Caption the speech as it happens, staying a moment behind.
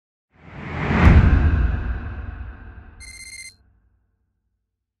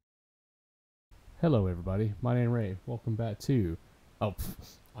Hello, everybody. My name is Ray. Welcome back to... Oh,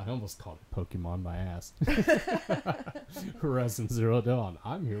 I almost called it Pokemon my ass. Horizon Zero Dawn.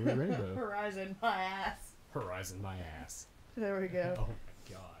 I'm here with Rainbow. Horizon my ass. Horizon my ass. There we go. Oh,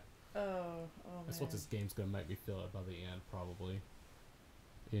 my God. Oh, That's man. what this game's going to make me feel by the end, probably.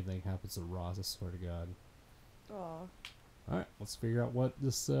 Anything happens to Ross, I swear to God. Aw. Alright, let's figure out what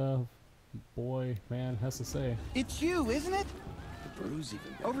this boy, man, has to say. It's you, isn't it? The bruise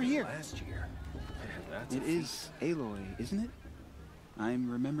even better Over than here. last year. That's It is Aloy, isn't it? I'm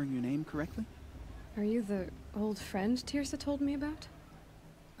remembering your name correctly? Are you the old friend Tirsa told me about?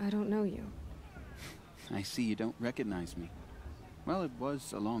 I don't know you. I see you don't recognize me. Well, it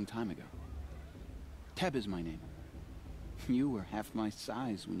was a long time ago. Teb is my name. You were half my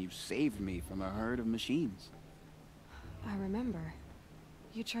size when you saved me from a herd of machines. I remember.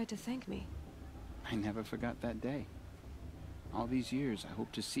 You tried to thank me. I never forgot that day. All these years, I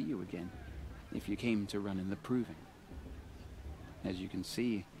hope to see you again, if you came to run in the proving. As you can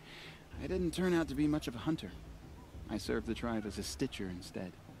see, I didn't turn out to be much of a hunter. I served the tribe as a stitcher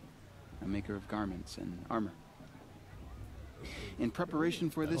instead, a maker of garments and armor. In preparation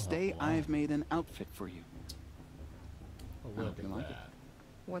for this day, I've made an outfit for you. Oh, I look hope you at like it. that.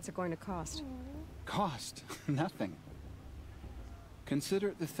 What's it going to cost? Cost? Nothing. Consider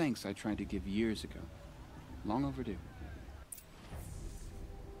it the thanks I tried to give years ago. Long overdue.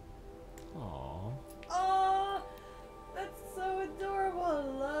 Aww. Oh, that's so adorable. I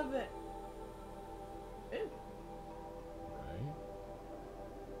love it. Ew. Right?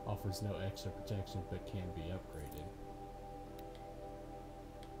 Offers no extra protection but can be upgraded.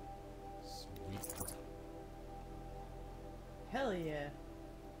 Sweet. Hell yeah.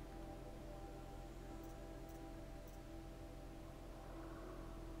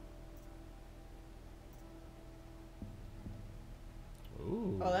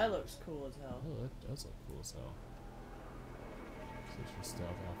 Ooh. Oh, that looks cool as hell. Oh, that does look cool as hell. Such a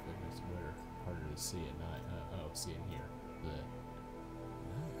stealth outfit makes it better. Harder to see at night. Oh, see in here. Blech.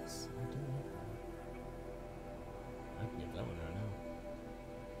 Nice. I do like that. I can get that one right now.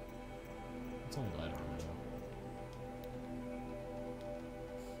 It's only light armor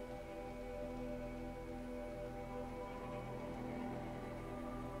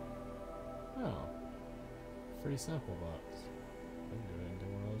though. Oh. Free sample box. I didn't do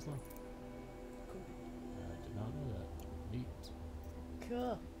one of those now. Cool. I did not know that. Neat.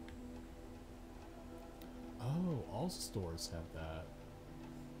 Cool. Oh, all stores have that.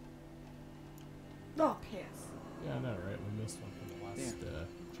 Oh, piss. Yeah, I know, right? We missed one from the last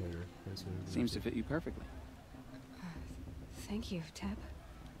trader. Seems to fit you perfectly. Thank you, Teb.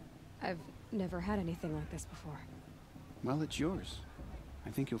 I've never had anything like this before. Well, it's yours. I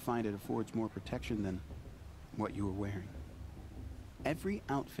think you'll find it affords more protection than what you were wearing. Every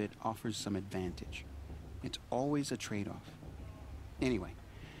outfit offers some advantage. It's always a trade-off. Anyway,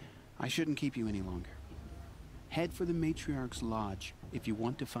 I shouldn't keep you any longer. Head for the Matriarch's Lodge if you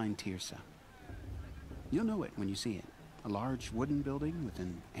want to find Tirsa. You'll know it when you see it. A large wooden building with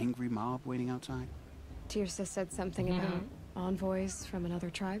an angry mob waiting outside. Tirsa said something about envoys from another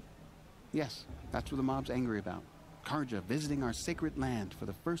tribe? Yes, that's what the mob's angry about. Carja visiting our sacred land for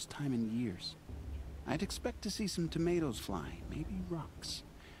the first time in years. I'd expect to see some tomatoes fly, maybe rocks.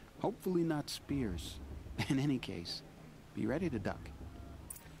 Hopefully not spears. In any case, be ready to duck.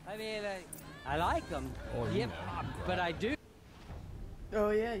 I mean, I like them. Or, you Yep, know, but I do.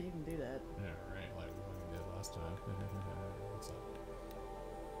 Oh, yeah, you can do that. Yeah, right, like we did last time. What's up?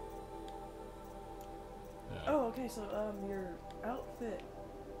 Oh, okay, so, your outfit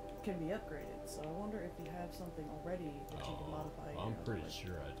can be upgraded, so I wonder if you have something already that you can modify. I'm your pretty outfit.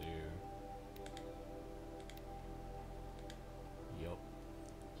 sure I do. Yup.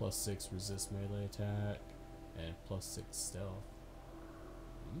 +6 resist melee attack, and +6 stealth.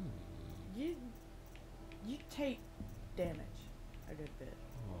 You take damage a good bit.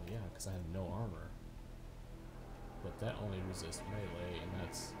 Oh yeah, because I have no armor. But that only resists melee, and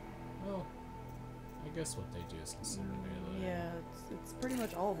that's, well, I guess what they do is consider melee. Yeah, it's pretty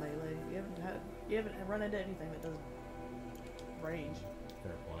much all melee. You haven't run into anything that does range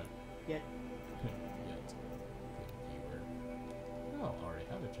Fair point. yet. Yet. Good keyword. Oh, I already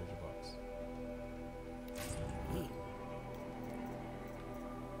have a treasure box.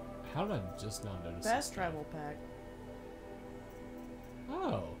 How did I just not notice Fast this travel pack.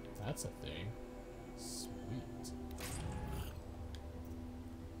 Oh, that's a thing. Sweet.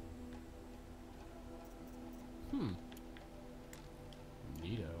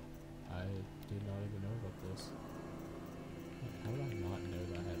 Neato. I did not even know about this. How did I not know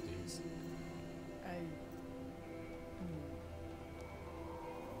that I had these?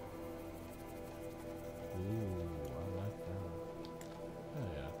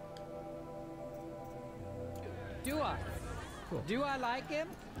 I? Cool. Do I like him?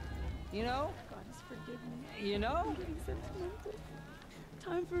 You know? God has forgiven me. You know? I'm getting sentimental.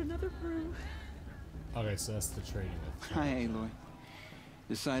 Time for another brew. Okay, so that's the trading with. Hi, Aloy.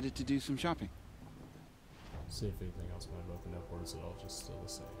 Decided to do some shopping. See if anything else might have opened up, or is it all just still the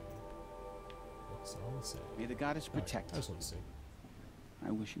same? Looks all the same. May the goddess protect. I just want to see.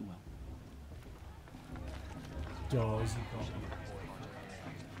 I wish you well. Dolls, you call me.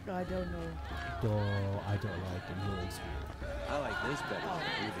 I don't know. Doll, I don't like him. He looks weird. I like this better than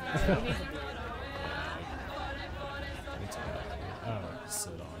Yeah, he needs a beard. It's bad. Oh,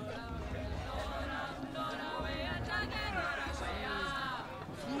 sit on.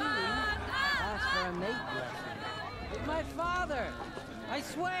 Ask for a mate blessing. With my father! I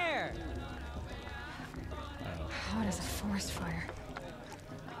swear! Hot as a forest fire.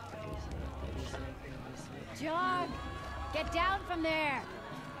 John, get down from there.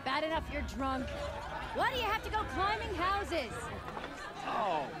 Bad enough you're drunk. Why do you have to go climbing houses?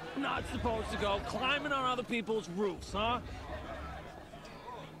 Oh, not supposed to go climbing on other people's roofs, huh?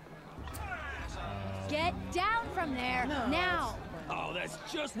 Get down from there, No, now. Oh, that's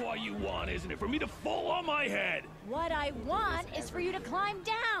just what you want, isn't it? For me to fall on my head. What I want is for you to climb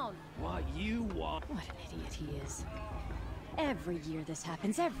down. What you want? What an idiot he is. Every year this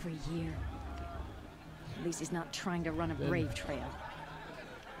happens, every year. At least he's not trying to run a brave trail.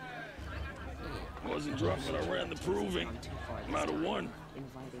 Wasn't drunk when I ran the proving. I'm out of one.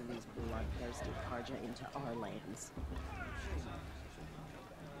 Inviting these bloodthirsty Carja into our lands.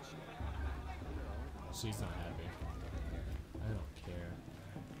 She's not happy. I don't care.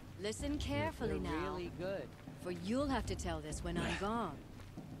 Listen carefully They're now, really good. for you'll have to tell this when I'm gone.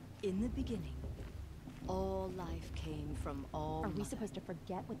 In the beginning, all life came from all Are we mother. supposed to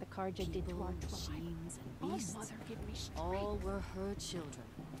forget what the Carja did to our People, tribe? machines, Oh, and beasts. mother, give me strength. All were her children.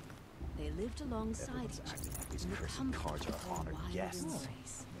 They lived alongside each other these in the cursed comfort Carja of their honored wild guests.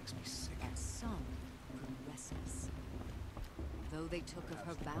 embrace. Makes me sick. And some grew restless. Though they took of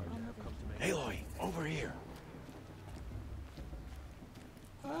her bounty, Aloy, over here.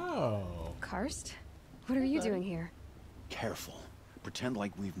 Oh. Karst? What are you doing here? Careful. Pretend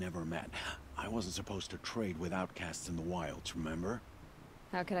like we've never met. I wasn't supposed to trade with outcasts in the wilds, remember?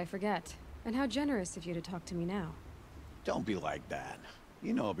 How could I forget? And how generous of you to talk to me now. Don't be like that.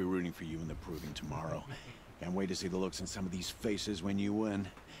 You know I'll be rooting for you in the proving tomorrow. Can't wait to see the looks on some of these faces when you win.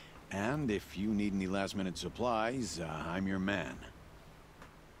 And if you need any last-minute supplies, I'm your man.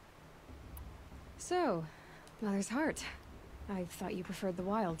 So, Mother's Heart. I thought you preferred the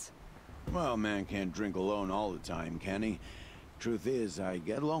wilds. Well, man can't drink alone all the time, can he? Truth is, I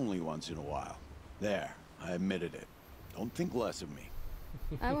get lonely once in a while. There, I admitted it. Don't think less of me.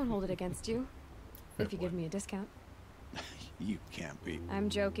 I won't hold it against you. Fair If you give point. me a discount. You can't be. I'm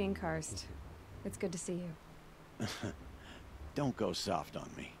joking, Karst. It's good to see you. Don't go soft on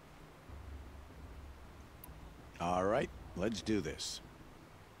me. All right, let's do this.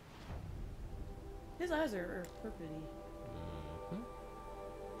 His eyes are perfect. Mhm.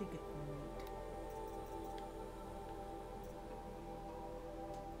 I think it's neat.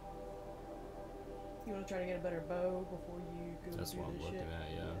 You want to try to get a better bow before you go That's do what I'm this looking shit?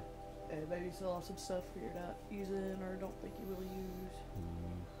 at, yeah. And maybe still have some stuff you're not using or don't think you will use.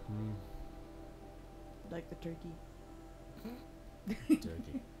 Mhm. Like the turkey.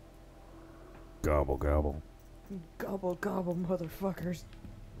 Turkey. Gobble, gobble. Gobble gobble, motherfuckers.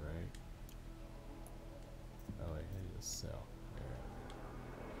 Right. Oh wait, I need to sell. There.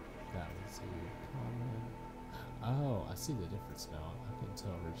 That was a common. Oh, I see the difference now. I couldn't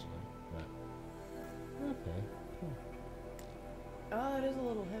tell originally, but okay, cool. Oh, it is a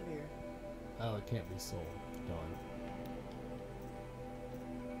little heavier. Oh, it can't be sold. Darn.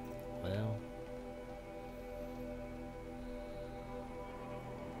 Well.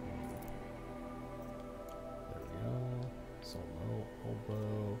 There we go. Sold my old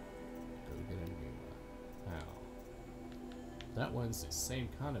bow. Go get a new one. Now. That one's the same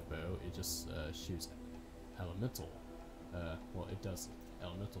kind of bow. It just shoots elemental. Well, it does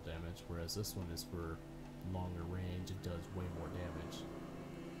elemental damage, whereas this one is for longer range. It does way more damage.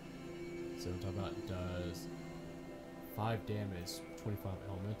 So we're talking about it does 5 damage, 25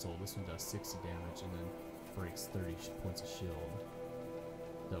 elemental. This one does 60 damage and then breaks 30 points of shield.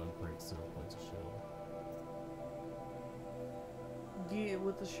 That one breaks 0 points of shield. Yeah,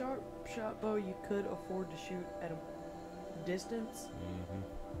 with the sharp shot bow, you could afford to shoot at a distance. Mm-hmm.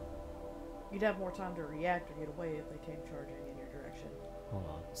 You'd have more time to react or get away if they came charging in your direction. Hold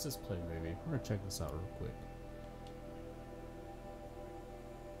on, let's just play movie. We're gonna check this out real quick.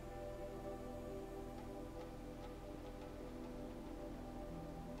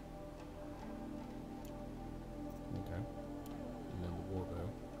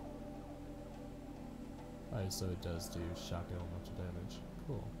 Alright, so it does do shotgun a bunch of damage.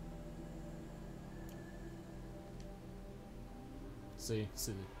 Cool. See,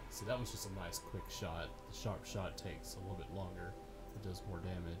 that was just a nice quick shot. The sharp shot takes a little bit longer. It does more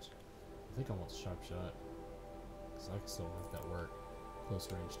damage. I think I want the sharp shot, because I can still make that work. Close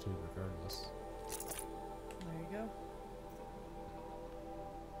range too, regardless. There you go.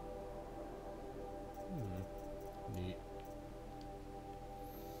 Neat.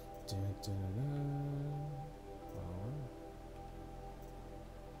 Dun, dun, dun, dun. Alright.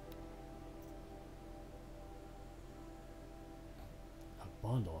 A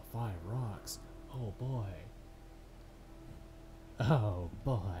bundle of 5 rocks. Oh boy. Oh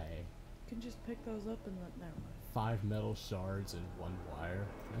boy. You can just pick those up and let. Never mind. 5 metal shards and 1 wire.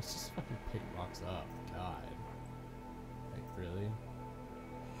 Let's just fucking pick rocks up. God. Like, really?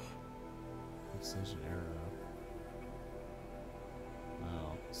 Precision arrow.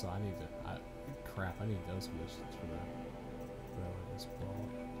 Oh, so I need to. Crap, I need those conditions for the throw of this ball.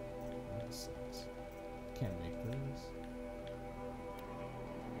 That sucks. Can't make those.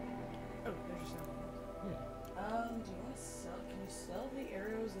 Oh, there's your sound. Yeah. Do you want to sell? Can you sell the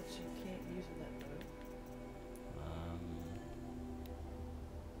arrows that you can't use with that bow?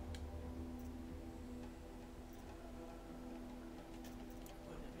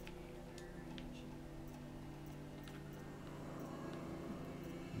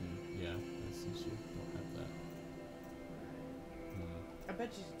 Yeah, since you don't have that. I bet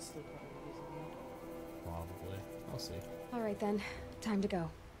you should still probably use it. Probably. I'll see. All right then, time to go.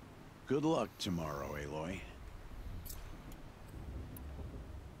 Good luck tomorrow, Aloy.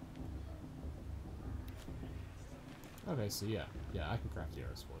 Okay, so yeah, I can craft the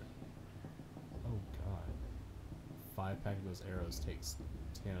arrows for it. Oh god. 5 pack of those arrows takes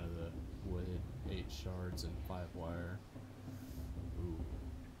 10 of the wood, 8 shards, and 5 wire. Ooh.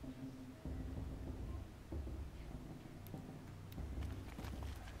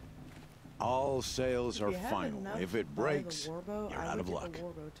 All sales If are you have final. enough If to it buy breaks, the warbow, you're I out would of get luck. the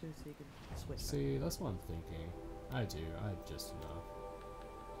warbow too, so you can switch. See, that's what I'm thinking. I do. I have just enough.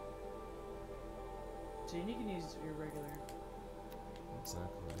 So you can use your regular.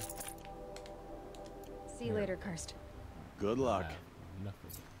 Exactly. See you later, Karst. Good luck.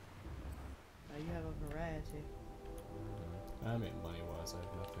 Nothing. You have a variety. I mean, money-wise, I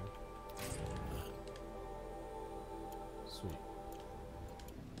have nothing. Sweet.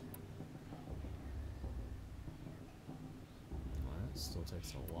 Alright, still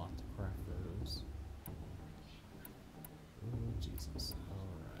takes a lot to craft those. Oh, Jesus.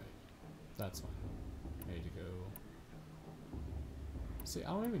 Alright. That's fine. Ready to go. See, I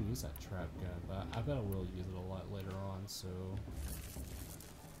don't even use that trap gun, but I bet I will use it a lot later on, so...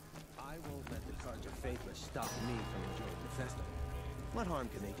 I won't let the Carja faithless stop me from enjoying the festival. What harm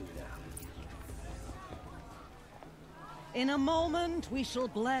can they do now? In a moment, we shall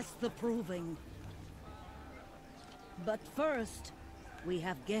bless the proving. But first, we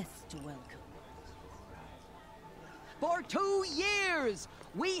have guests to welcome. For 2 years,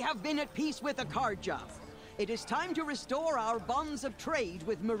 we have been at peace with the Carja. It is time to restore our bonds of trade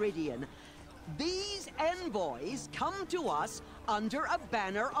with Meridian. These envoys come to us under a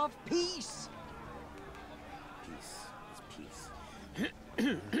banner of peace. Peace is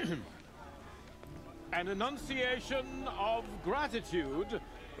peace. An enunciation of gratitude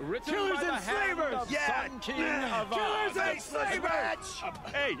written Killers by the and hand slavers! of Yeah! Sun King of Killers Ard. and slavers!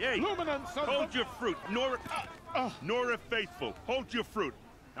 Hey! Luminance of Hold your fruit, Nora Faithful. Hold your fruit.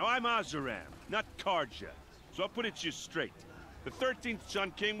 Now I'm Azaram, not Carja. So I'll put it to you straight. The 13th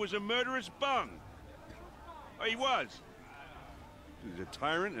Sun King was a murderous bung. Oh, he was. He was a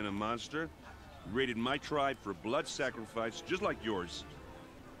tyrant and a monster. He raided my tribe for blood sacrifice, just like yours.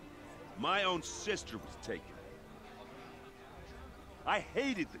 My own sister was taken. I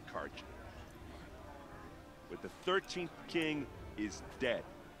hated the Carja. But the 13th king is dead.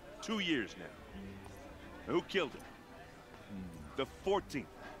 2 years now. Now, who killed him? The 14th.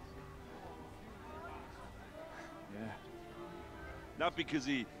 Yeah. Not because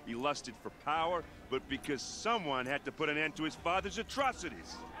he lusted for power, but because someone had to put an end to his father's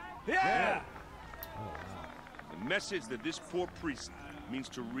atrocities. Yeah! The message that this poor priest means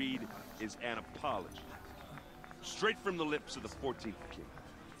to read is an apology. Straight from the lips of the 14th king.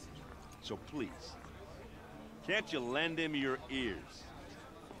 So please, can't you lend him your ears?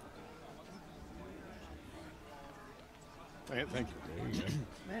 Thank you.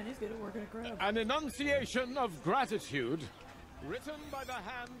 Man, he's good at working a crowd. An enunciation of gratitude written by the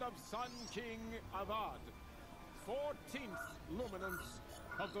hand of Sun King of Ard, 14th luminance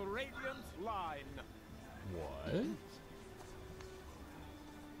of the Radiant Line. What?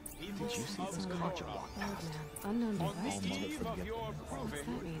 Did you see this Carja walk past? Unknown On device. the eve of your What's proving,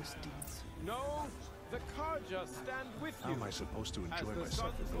 that mean? no, the Carja stand with you. How am I supposed to As enjoy the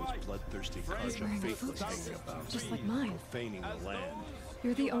myself with sun's those light, bloodthirsty friends Carja wearing a faithless focus, hanging about, just like mine. profaning the land?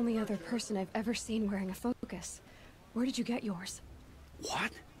 You're the only other person I've ever seen wearing a focus. Where did you get yours?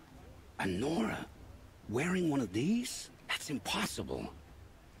 What? A Nora? Wearing one of these? That's impossible.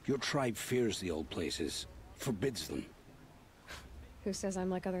 Your tribe fears the old places, forbids them. Who says I'm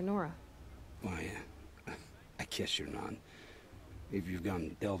like other Nora? Why, I guess you're not. If you've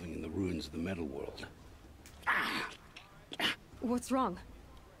gone delving in the ruins of the metal world. What's wrong?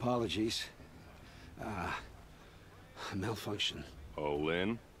 Apologies. A malfunction. Oh,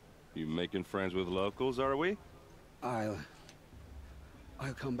 Lynn? You making friends with locals, are we? I'll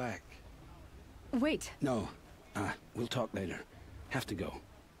come back. Wait. No. We'll talk later. Have to go.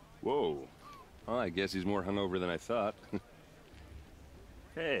 Whoa. Well, I guess he's more hungover than I thought.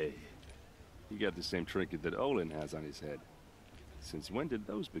 Hey, you got the same trinket that Olin has on his head. Since when did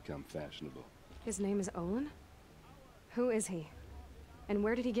those become fashionable? His name is Olin? Who is he? And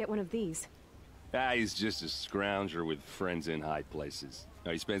where did he get one of these? He's just a scrounger with friends in high places.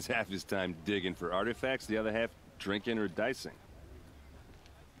 He spends half his time digging for artifacts, the other half drinking or dicing.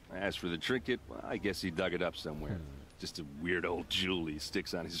 As for the trinket, well, I guess he dug it up somewhere. Just a weird old jewel he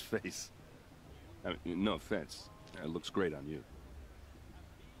sticks on his face. I mean, no offense. It looks great on you.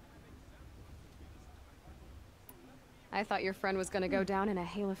 I thought your friend was gonna go down in a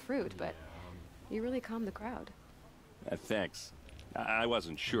hail of fruit, but you really calmed the crowd. Thanks. I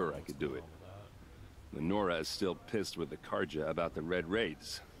wasn't sure I could do it. The Nora is still pissed with the Carja about the Red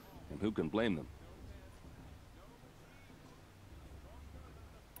Raids. And who can blame them?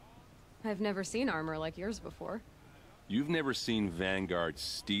 I've never seen armor like yours before. You've never seen Vanguard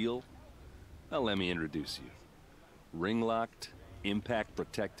steel? Well, let me introduce you. Ring-locked,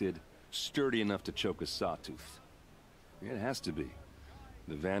 impact-protected, sturdy enough to choke a sawtooth. It has to be.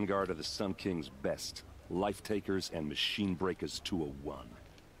 The Vanguard of the Sun King's best. Life-takers and machine-breakers to a one.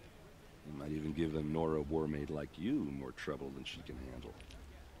 You might even give a Nora warmaid like you more trouble than she can handle.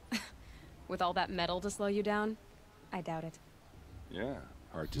 With all that metal to slow you down? I doubt it. Yeah,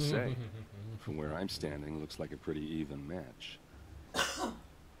 hard to say. From where I'm standing, looks like a pretty even match. I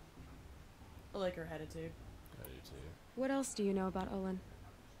like her attitude. I do too. What else do you know about Olin?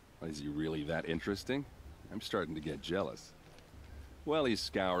 Is he really that interesting? I'm starting to get jealous. Well, he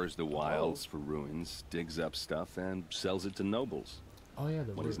scours the wilds for ruins, digs up stuff, and sells it to nobles. Oh yeah,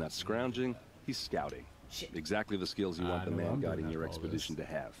 When he's not scrounging, he's scouting. Shit. Exactly the skills you want the man guiding your expedition to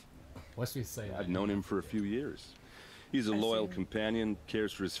have. What's he saying? I've known him for a few years. He's a loyal companion,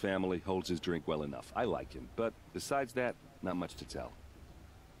 cares for his family, holds his drink well enough. I like him, but besides that, not much to tell.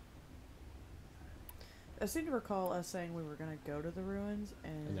 I seem to recall us saying we were gonna go to the ruins,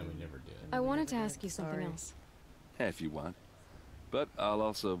 and then we never did. I wanted to ask you something else. If you want. But I'll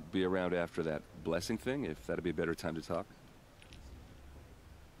also be around after that blessing thing, if that'd be a better time to talk.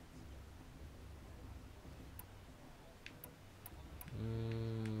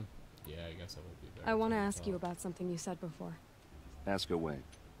 Yeah, I guess that would be better. I want to ask you about something you said before. Ask away.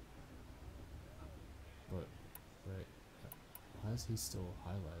 But, right. Why is he still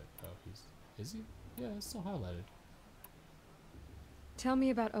highlighted? Oh, is he? Yeah, it's still highlighted. Tell me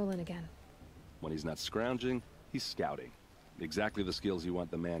about Olin again. When he's not scrounging, he's scouting. Exactly the skills you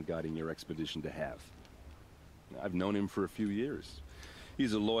want the man guiding your expedition to have. I've known him for a few years.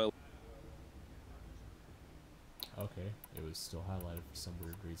 He's a loyal... Okay, it was still highlighted for some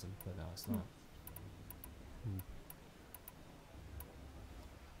weird reason, but now it's not.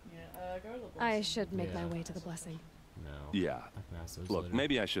 Yeah, go to the blessing. I should make my way to the blessing. No. Yeah. I can ask those Look, later.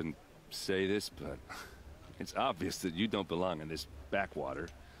 maybe I shouldn't say this, but it's obvious that you don't belong in this backwater.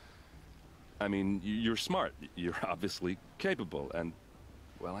 I mean, you're smart. You're obviously capable, and,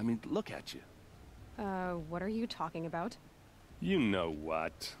 well, I mean, look at you. What are you talking about? You know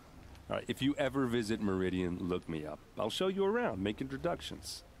what. All right, if you ever visit Meridian, look me up. I'll show you around, make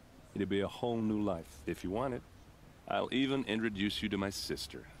introductions. It'll be a whole new life, if you want it. I'll even introduce you to my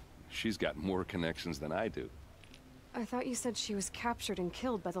sister. She's got more connections than I do. I thought you said she was captured and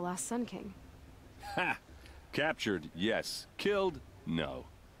killed by the last Sun King. Ha! Captured, yes. Killed, no.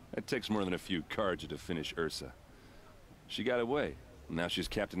 It takes more than a few Carja to finish Ursa. She got away. Now she's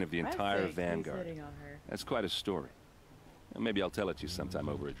captain of the entire Vanguard. That's quite a story. Maybe I'll tell it to you sometime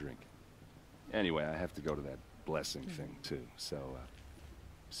over a drink. Anyway, I have to go to that blessing thing, too. So,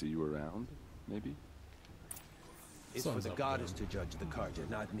 see you around, maybe? It's for the goddess to judge the Carja,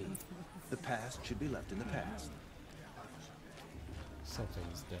 not me. The past should be left in the past.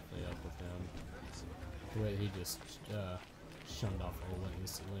 Something's definitely up with him. The way he just shunned off Ola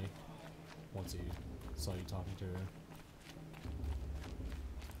instantly once he saw you talking to her.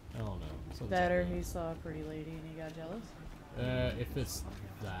 I don't know. Something's That or happening. he saw a pretty lady and he got jealous? If it's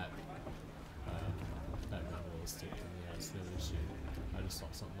that, that realistic, then yeah, it's no issue. I just saw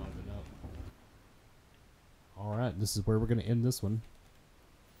something open up. Alright, this is where we're gonna end this one.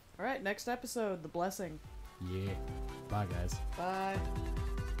 Alright, next episode, The Blessing. Yeah. Bye, guys. Bye.